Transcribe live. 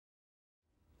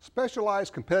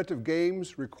Specialized competitive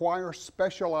games require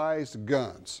specialized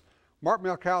guns. Mark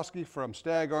Malkowski from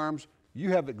Stag Arms,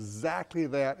 you have exactly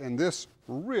that in this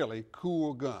really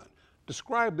cool gun.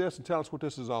 Describe this and tell us what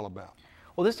this is all about.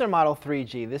 Well, this is our Model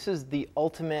 3G. This is the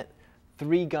ultimate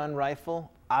three-gun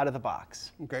rifle out of the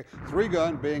box. Okay,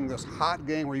 three-gun being this hot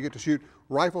game where you get to shoot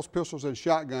rifles, pistols, and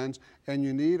shotguns, and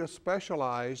you need a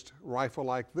specialized rifle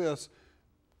like this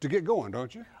to get going,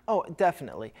 don't you? Oh,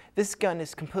 definitely. This gun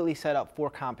is completely set up for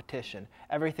competition.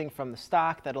 Everything from the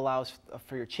stock that allows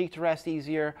for your cheek to rest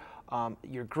easier,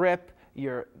 your grip,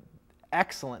 your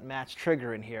excellent match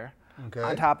trigger in here. Okay.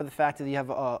 On top of the fact that you have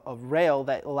a rail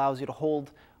that allows you to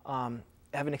hold,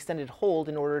 have an extended hold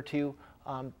in order to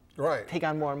take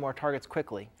on more and more targets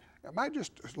quickly. I might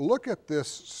just look at this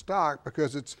stock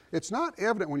because it's not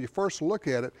evident when you first look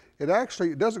at it. It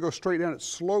doesn't go straight down, it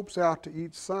slopes out to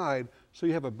each side, so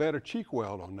you have a better cheek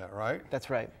weld on that, right? That's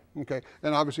right. Okay,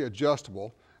 and obviously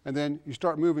adjustable. And then you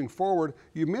start moving forward.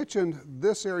 You mentioned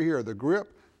this area here, the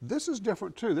grip. This is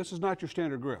different too. This is not your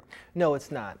standard grip. No,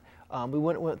 it's not. We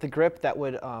went with the grip that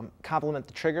would complement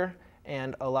the trigger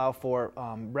and allow for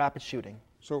rapid shooting.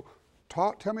 So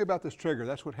tell me about this trigger.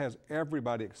 That's what has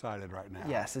everybody excited right now.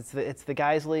 Yes, it's the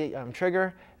Geisley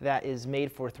trigger that is made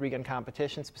for three-gun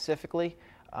competition specifically.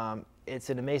 It's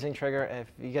an amazing trigger. If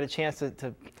you get a chance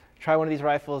to try one of these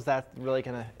rifles, that's really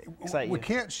going to excite you. We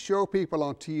can't show people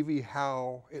on TV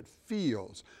how it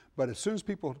feels, but as soon as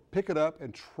people pick it up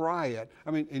and try it, I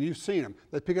mean, and you've seen them,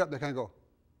 they pick it up, they kind of go,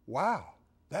 wow,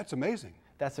 that's amazing.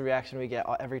 That's the reaction we get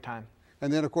every time.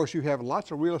 And then, of course, you have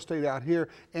lots of real estate out here,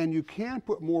 and you can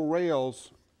put more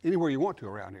rails anywhere you want to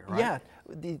around here, right?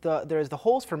 Yeah, there's the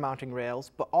holes for mounting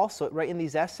rails, but also right in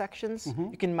these S sections,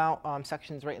 you can mount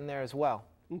sections right in there as well.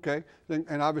 Okay,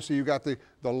 and obviously you got the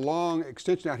long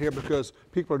extension out here because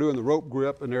people are doing the rope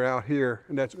grip and they're out here,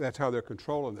 and that's how they're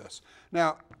controlling this.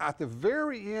 Now, at the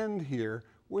very end here,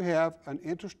 we have an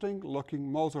interesting looking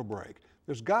muzzle brake.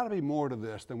 There's got to be more to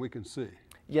this than we can see.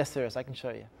 Yes, there is. I can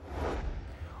show you.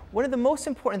 One of the most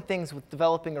important things with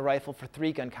developing a rifle for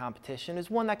three-gun competition is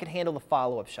one that can handle the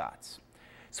follow-up shots.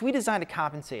 So we designed a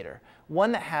compensator,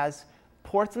 one that has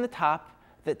ports on the top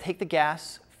that take the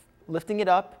gas, lifting it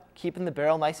up, keeping the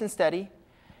barrel nice and steady.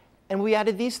 And we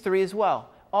added these three as well,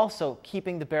 also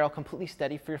keeping the barrel completely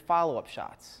steady for your follow-up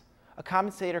shots. A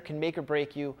compensator can make or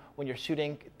break you when you're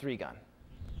shooting three-gun.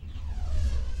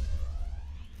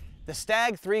 The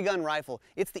Stag three-gun rifle.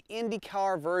 It's the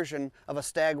IndyCar version of a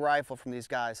Stag rifle from these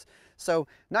guys. So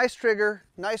nice trigger,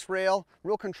 nice rail,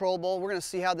 real controllable. We're going to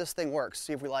see how this thing works,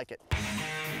 see if we like it.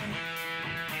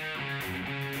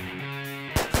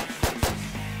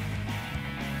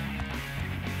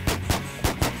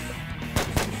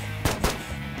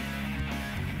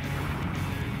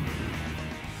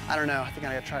 I don't know, I think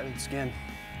I gotta try it with the skin.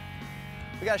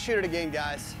 We gotta shoot it again,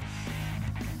 guys.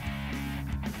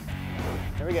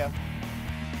 There we go.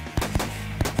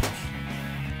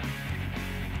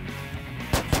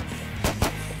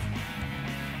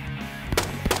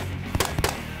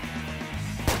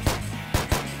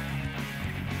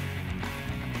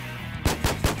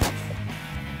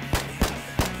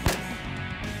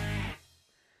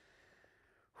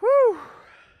 Whew.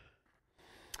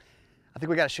 I think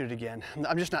we gotta shoot it again.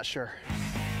 I'm just not sure.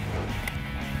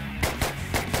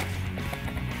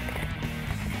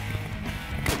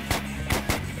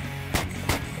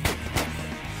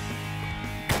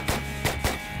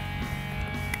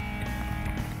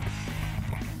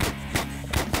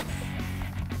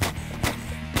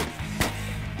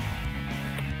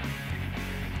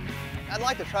 I'd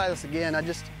like to try this again. I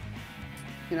just,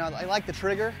 I like the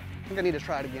trigger. I think I need to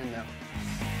try it again though.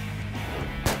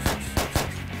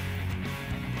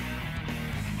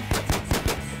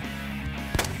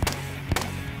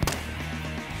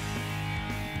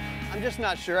 I'm just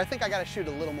not sure. I think I gotta shoot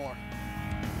a little more.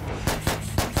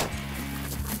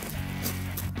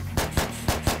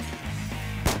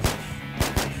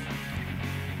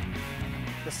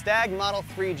 The Stag Model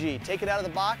 3G. Take it out of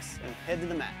the box and head to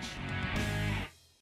the match.